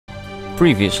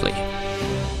Previously.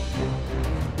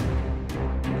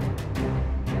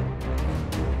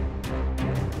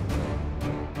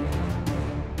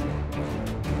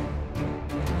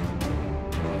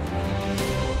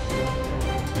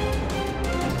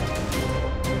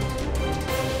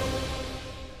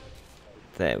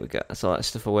 There we go. That's all that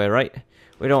stuff away, right?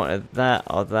 We don't want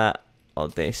that or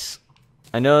this.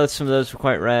 I know some of those were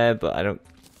quite rare, but I don't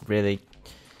really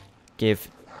give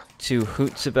two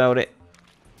hoots about it.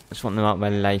 I just want them out of my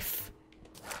life.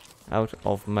 Out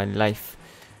of my life.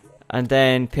 And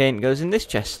then paint goes in this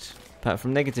chest. Apart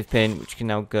from negative paint, which can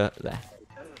now go there.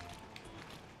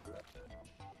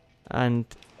 And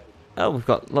oh, we've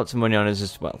got lots of money on us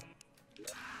as well.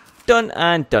 Done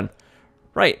and done.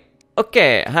 Right.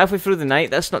 Okay, halfway through the night,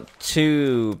 that's not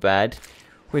too bad.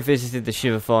 We visited the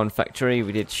Shiverthorn factory,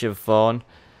 we did Shiverthorn.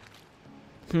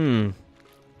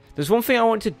 There's one thing I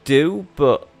want to do,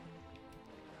 but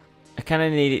I kind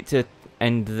of need it to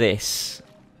end this.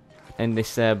 End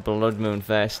this Blood Moon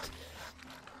first.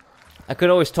 I could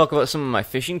always talk about some of my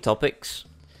fishing topics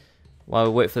while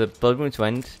we wait for the Blood Moon to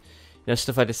end. You know,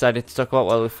 stuff I decided to talk about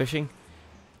while we're fishing.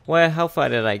 How far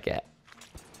did I get?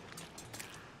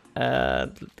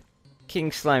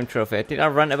 King Slime Trophy. Did I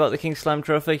rant about the King Slime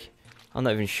Trophy? I'm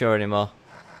not even sure anymore.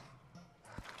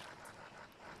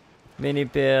 Mini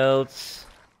builds.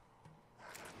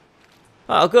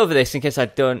 I'll go over this in case I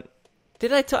don't.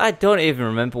 Did I? I don't even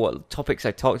remember what topics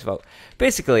I talked about.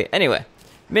 Basically, anyway,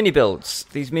 mini builds.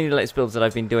 These mini let's builds that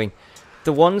I've been doing.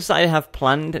 The ones that I have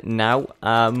planned now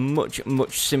are much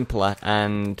simpler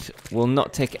and will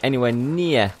not take anywhere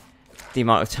near the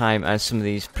amount of time as some of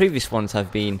these previous ones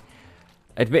have been.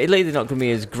 Admittedly, they're not going to be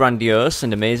as grandiose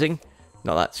and amazing.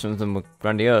 Not that some of them were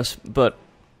grandiose, but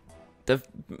they're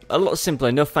a lot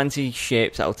simpler. No fancy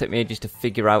shapes that'll take me ages to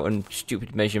figure out and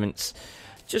stupid measurements.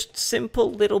 Just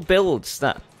simple little builds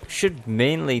that should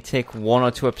mainly take 1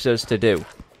 or 2 episodes to do.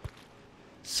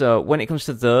 So when it comes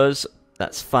to those,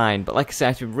 that's fine. But like I said, I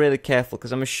have to be really careful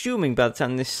because I'm assuming by the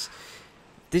time this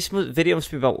video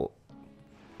must be about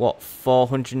what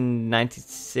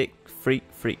 496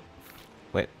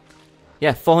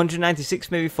 Yeah,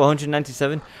 496, maybe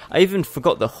 497. I even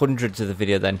forgot the hundreds of the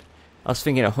video then. I was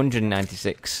thinking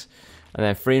 196. And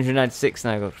then 396,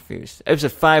 and I got confused.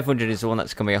 Episode 500 is the one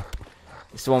that's coming up.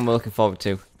 It's the one we're looking forward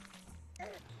to.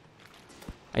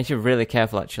 I need to be really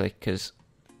careful, actually, because...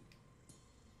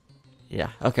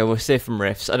 yeah, okay, we're safe from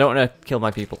rifts. I don't want to kill my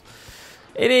people.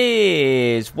 It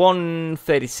is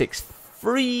 1:36,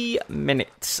 3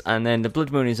 minutes. And then the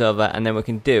Blood Moon is over, and then we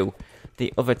can do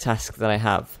the other task that I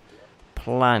have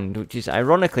planned, which is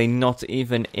ironically not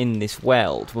even in this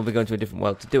world. We'll be going to a different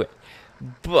world to do it,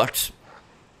 but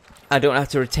I don't have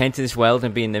to return to this world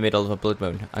and be in the middle of a Blood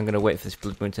Moon. I'm going to wait for this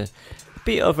Blood Moon to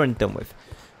be over and done with.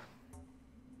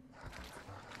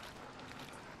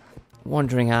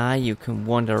 Wandering eye, you can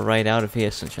wander right out of here,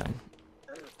 sunshine.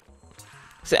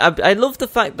 See, I love the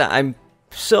fact that I'm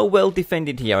so well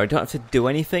defended here. I don't have to do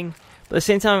anything, but at the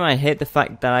same time I hate the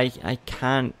fact that I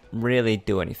can't really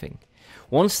do anything.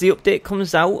 Once the update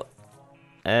comes out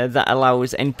that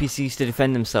allows NPCs to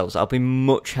defend themselves, I'll be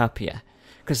much happier.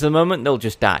 Because at the moment, they'll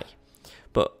just die.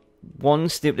 But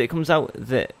once the update comes out,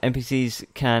 the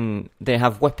NPCs they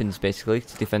have weapons, basically,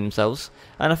 to defend themselves.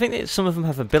 And I think that some of them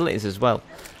have abilities as well.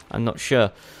 I'm not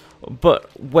sure. But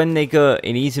when they go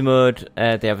in easy mode,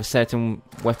 they have a certain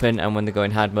weapon. And when they go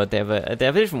in hard mode, they have a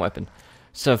different weapon.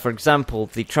 So, for example,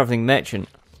 the Travelling Merchant,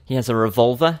 he has a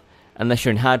revolver. Unless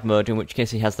you're in hard mode, in which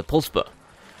case he has the pulse bow.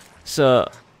 So,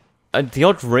 the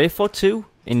odd Wraith or 2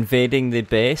 invading the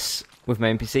base with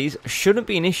my NPCs shouldn't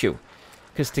be an issue.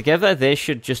 Because together they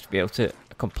should just be able to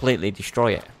completely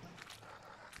destroy it.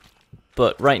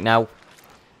 But right now,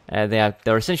 they're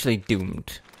essentially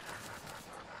doomed.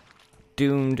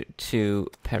 Doomed to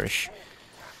perish.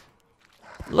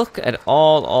 Look at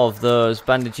all of those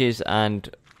bandages and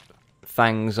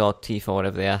fangs or teeth or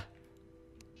whatever they are.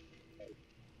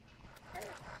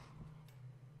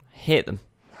 Hate them.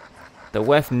 They're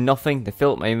worth nothing. They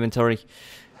fill up my inventory.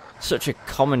 Such a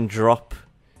common drop.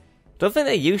 Don't think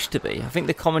they used to be. I think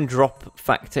the common drop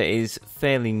factor is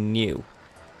fairly new.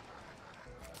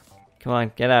 Come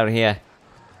on, get out of here.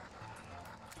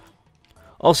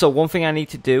 Also, one thing I need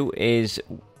to do is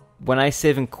when I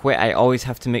save and quit, I always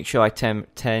have to make sure I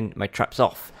turn my traps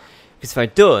off. Because if I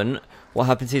don't, what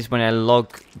happens is when I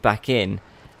log back in,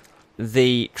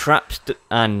 the traps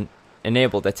and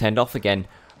enabled, they're turned off again.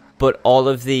 But all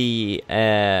of the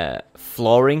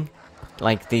flooring,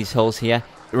 like these holes here,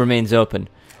 remains open.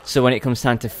 So when it comes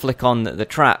time to flick on the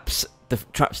traps, the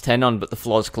traps turn on, but the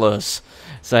floors close.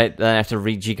 So then I have to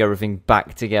rejig everything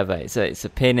back together. It's a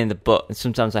pain in the butt, and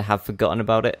sometimes I have forgotten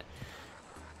about it.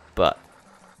 But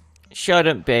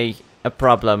shouldn't be a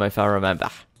problem if I remember.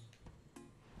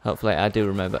 Hopefully I do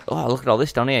remember. Oh, look at all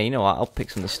this down here. You know what? I'll pick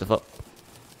some of this stuff up.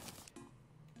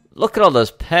 Look at all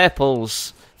those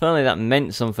purples. If only that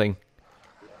meant something.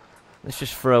 Let's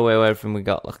just throw away everything we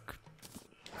got. Look.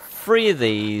 3 of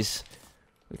these.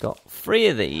 We got 3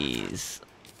 of these.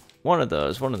 One of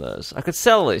those. I could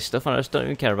sell this stuff and I just don't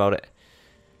even care about it.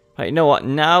 Right, you know what?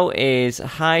 Now is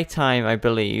high time, I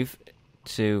believe,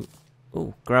 to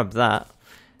grab that.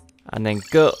 And then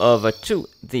go over to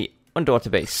the underwater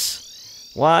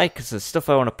base. Why? Because there's stuff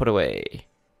I want to put away.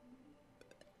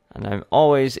 And I'm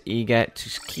always eager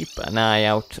to keep an eye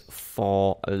out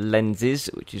for lenses,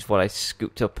 which is what I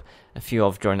scooped up a few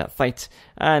of during that fight.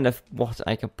 And of what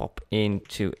I can pop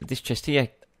into this chest here.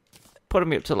 Put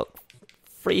me up to, look,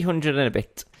 300 and a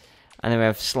bit. And then we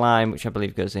have slime, which I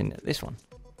believe goes in this one.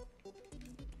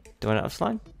 Do I not have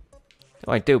slime?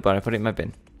 Oh, I do, but I put it in my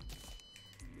bin.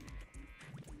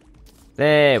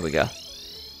 There we go.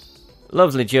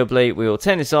 Lovely jubbly. We will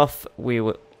turn this off. We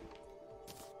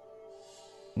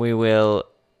will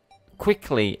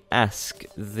quickly ask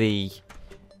the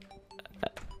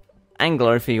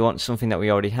angler if he wants something that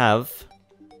we already have.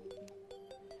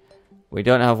 We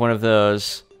don't have one of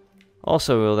those.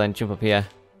 Also, we will then jump up here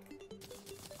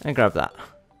and grab that.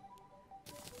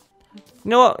 You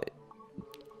know what?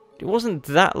 It wasn't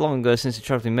that long ago since the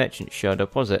traveling merchant showed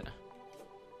up, was it?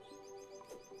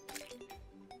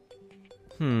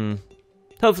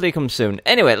 Hopefully it comes soon.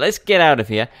 Anyway, let's get out of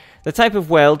here. The type of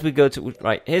world we go to...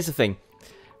 Right, here's the thing.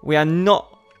 We are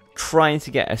not trying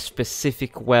to get a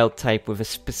specific world type with a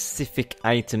specific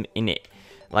item in it.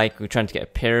 Like, we're trying to get a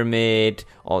pyramid,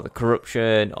 or the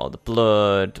corruption, or the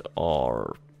blood,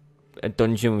 or a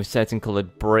dungeon with certain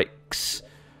coloured bricks,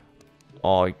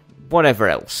 or whatever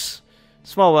else.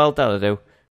 Small world, that'll do.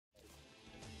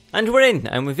 And we're in,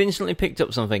 and we've instantly picked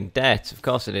up something. Dirt, of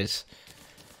course it is.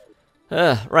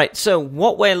 Right, so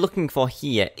what we're looking for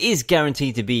here is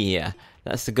guaranteed to be here.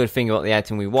 That's the good thing about the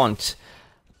item we want.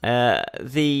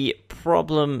 The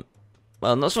problem,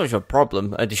 well, not so much a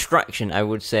problem, a distraction, I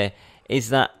would say, is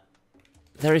that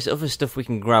there is other stuff we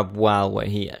can grab while we're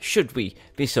here, should we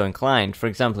be so inclined. For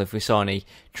example, if we saw any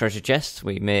treasure chests,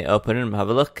 we may open them and have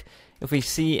a look. If we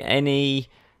see any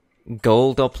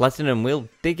gold or platinum, we'll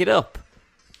dig it up.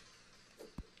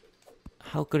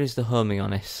 How good is the homing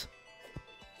on this?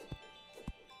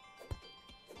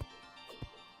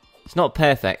 It's not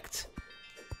perfect.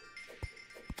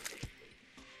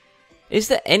 Is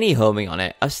there any homing on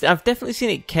it? I've definitely seen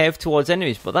it curve towards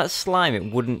enemies, but that slime,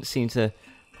 it wouldn't seem to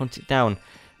hunt it down.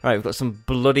 Right, we've got some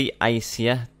bloody ice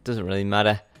here. Doesn't really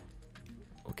matter.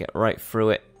 We'll get right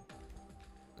through it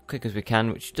as quick as we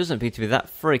can, which doesn't appear to be that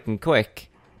freaking quick.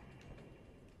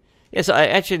 Yeah, so I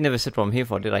actually never said what I'm here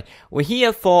for, did I? We're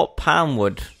here for palm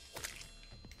wood.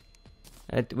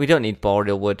 We don't need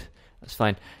boreal wood. That's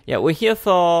fine. Yeah, we're here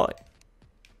for...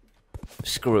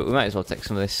 Screw it, we might as well take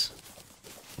some of this.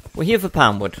 We're here for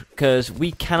palm wood, because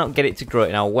we cannot get it to grow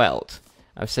in our world.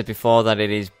 I've said before that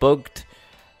it is bugged.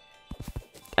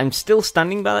 I'm still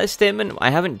standing by that statement.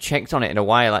 I haven't checked on it in a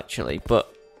while, actually,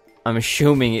 but I'm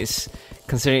assuming it's...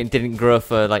 Considering it didn't grow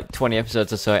for like 20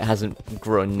 episodes or so, it hasn't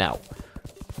grown now.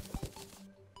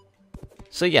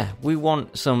 So yeah, we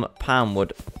want some palm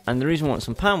wood. And the reason we want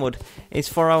some palm wood is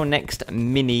for our next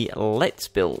mini let's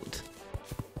build.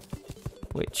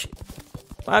 Which...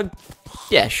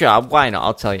 yeah, sure, why not?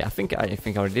 I'll tell you. I think I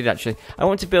already did, actually. I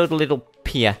want to build a little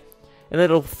pier. A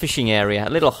little fishing area. A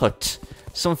little hut.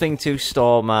 Something to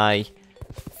store my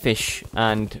fish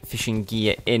and fishing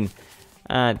gear in.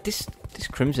 This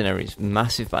crimson area is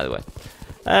massive, by the way.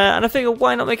 And I figured,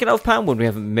 why not make it out of palm wood? We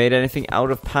haven't made anything out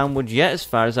of palm wood yet, as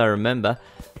far as I remember.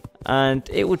 And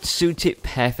it would suit it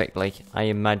perfectly, I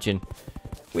imagine.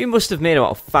 We must have made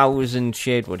about 1,000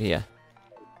 shade wood here.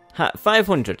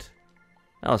 500.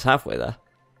 That was halfway there.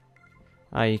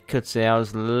 I could say I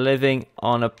was living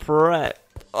on a prep.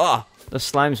 Oh, the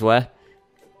slimes were.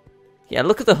 Yeah,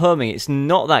 look at the homing. It's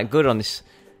not that good on this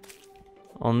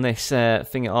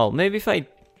thing at all. Maybe if I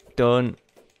don't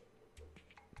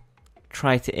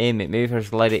try to aim it, maybe if I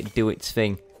just let it do its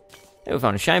thing. Hey, we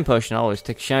found a shine potion. I'll always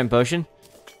take a shine potion.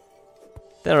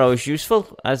 They're always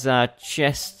useful as our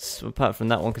chests, apart from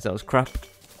that one because that was crap.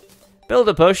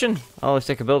 Builder potion. I'll always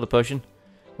take a builder potion.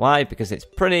 Why? Because it's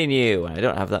pretty new and I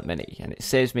don't have that many, and it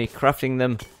saves me crafting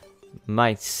them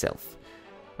myself.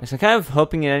 So I'm kind of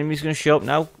hoping an enemy's going to show up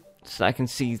now, so I can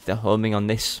see the homing on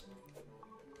this.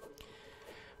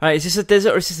 Right, is this a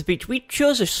desert or is this a beach? We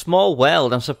chose a small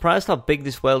world. I'm surprised how big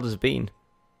this world has been.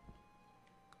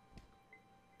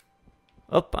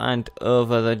 Up and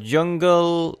over the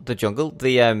jungle.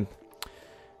 The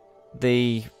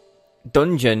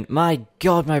dungeon. My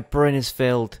god, my brain is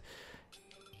filled.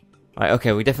 Right,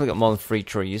 okay, we definitely got more than 3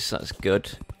 trees. That's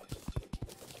good.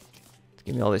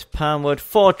 Give me all this palm wood.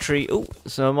 4 trees. Oh,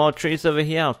 some more trees over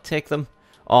here. I'll take them.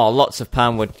 Oh, lots of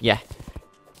palm wood. Yeah.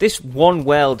 This one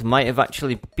world might have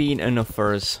actually been enough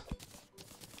for us.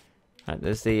 Right,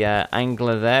 there's the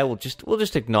angler there. We'll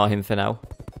just ignore him for now.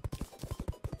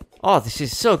 Oh, this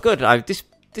is so good.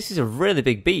 This is a really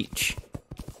big beach.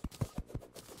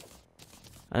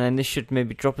 And then this should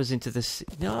maybe drop us into the sea.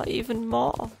 No, even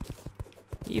more.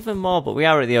 Even more, but we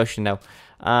are at the ocean now.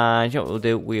 And you know what we'll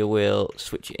do? We will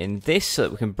switch in this so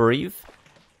that we can breathe.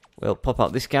 We'll pop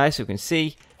out this guy so we can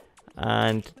see.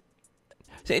 And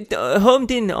so it homed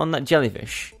in on that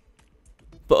jellyfish,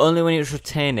 but only when it was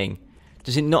retaining.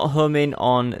 Does it not home in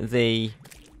on the...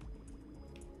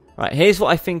 Right, here's what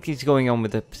I think is going on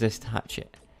with the Possessed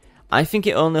Hatchet. I think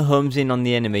it only homes in on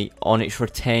the enemy on its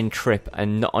retained trip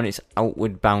and not on its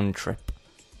outward bound trip.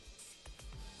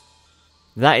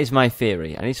 That is my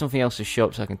theory. I need something else to show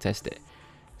up so I can test it.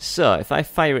 So, if I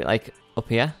fire it like up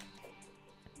here.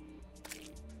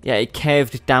 Yeah, it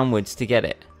curved downwards to get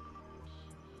it.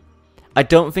 I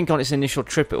don't think on its initial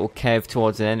trip it will curve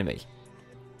towards an enemy.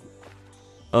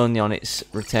 Only on its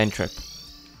return trip.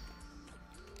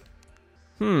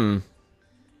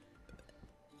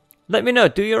 Let me know.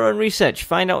 Do your own research.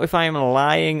 Find out if I am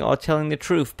lying or telling the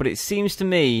truth. But it seems to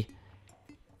me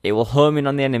it will home in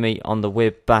on the enemy on the way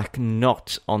back,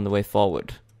 not on the way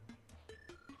forward.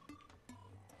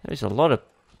 There's a lot of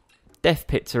death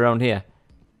pits around here.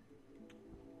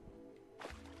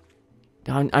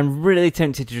 I'm really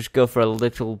tempted to just go for a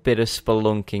little bit of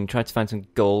spelunking, try to find some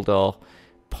gold or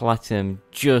platinum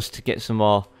just to get some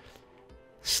more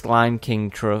Slime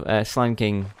King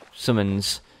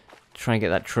summons. Try and get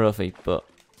that trophy, but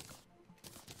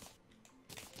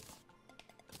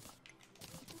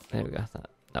there we go.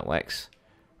 That works.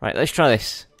 Right, let's try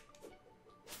this.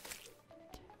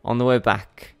 On the way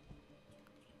back.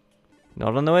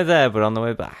 Not on the way there, but on the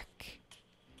way back.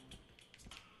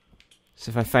 So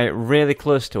if I fire it really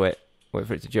close to it, wait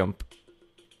for it to jump.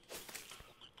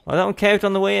 Oh, that one curved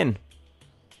on the way in.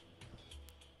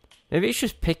 Maybe it's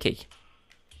just picky.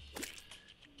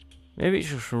 Maybe it's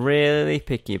just really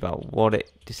picky about what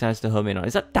it decides to home in on.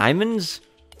 Is that diamonds?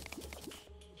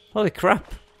 Holy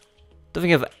crap. Don't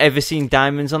think I've ever seen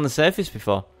diamonds on the surface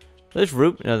before. Those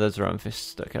no, those are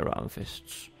amethysts. Don't care about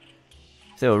amethysts.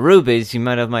 If they were rubies, you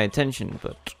might have my attention,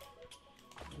 but...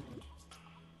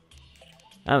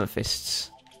 Amethysts.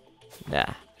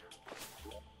 Nah.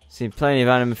 Seen plenty of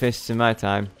amethysts in my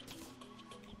time.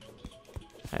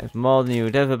 I have more than you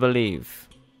would ever believe.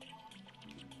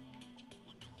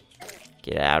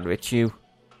 Get out of it, you.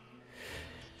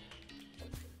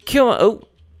 Come on. Oh.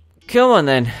 Come on,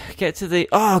 then. Get to the...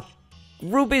 Oh!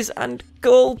 Rubies and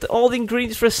gold. All the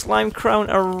ingredients for a slime crown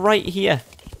are right here.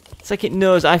 It's like it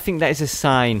knows. I think that is a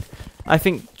sign. I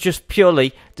think just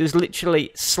purely, there's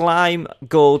literally slime,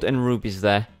 gold, and rubies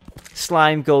there.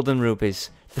 Slime, gold, and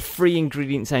rubies. The 3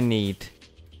 ingredients I need.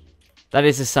 That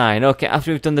is a sign. Okay,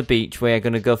 after we've done the beach, we're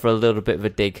going to go for a little bit of a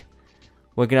dig.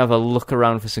 We're going to have a look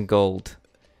around for some gold.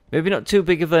 Maybe not too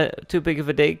big of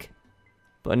a dig,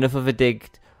 but enough of a dig.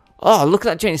 Oh, look at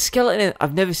that giant skeleton.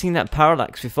 I've never seen that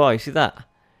parallax before. You see that?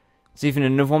 There's even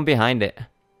another one behind it.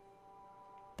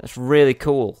 That's really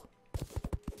cool.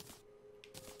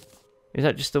 Is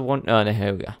that just the one? Oh, no,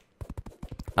 here we go.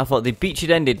 I thought the beach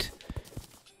had ended.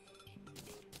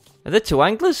 Are there 2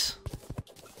 anglers?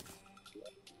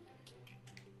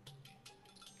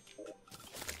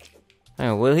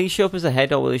 Hang on, will he show up as a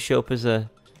head or will he show up as a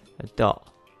dot?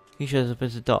 He shows up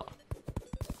as a dot.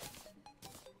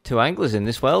 2 anglers in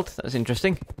this world. That's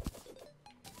interesting.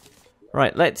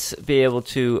 Right, let's be able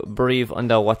to breathe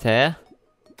underwater.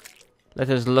 Let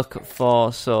us look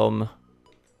for some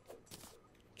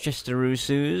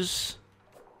Chesterousous.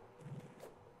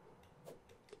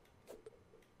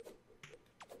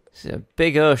 This is a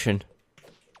big ocean.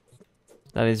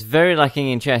 That is very lacking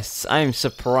in chests. I am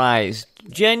surprised,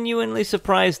 genuinely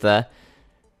surprised there,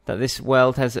 that this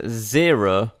world has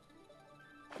 0.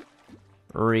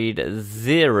 Read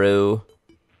 0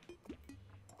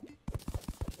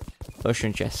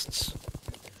 ocean chests.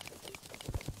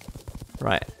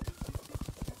 Right.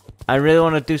 I really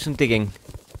want to do some digging.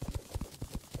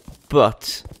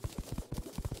 But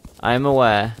I am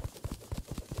aware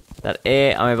that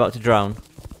A, I'm about to drown.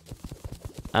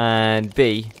 And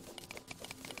B,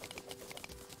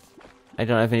 I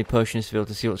don't have any potions to be able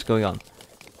to see what's going on.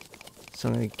 So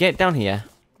I'm going to get down here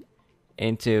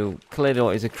into clearly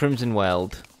what is a Crimson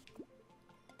World.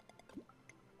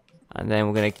 And then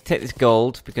we're going to take this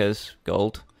gold, because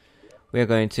gold. We are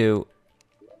going to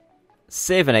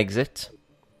save and exit.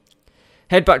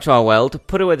 Head back to our world,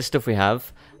 put away the stuff we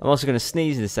have. I'm also going to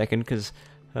sneeze in a second, because...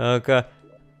 Oh, God.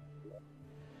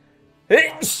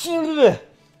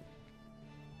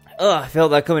 Oh, I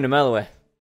felt that coming a mile away.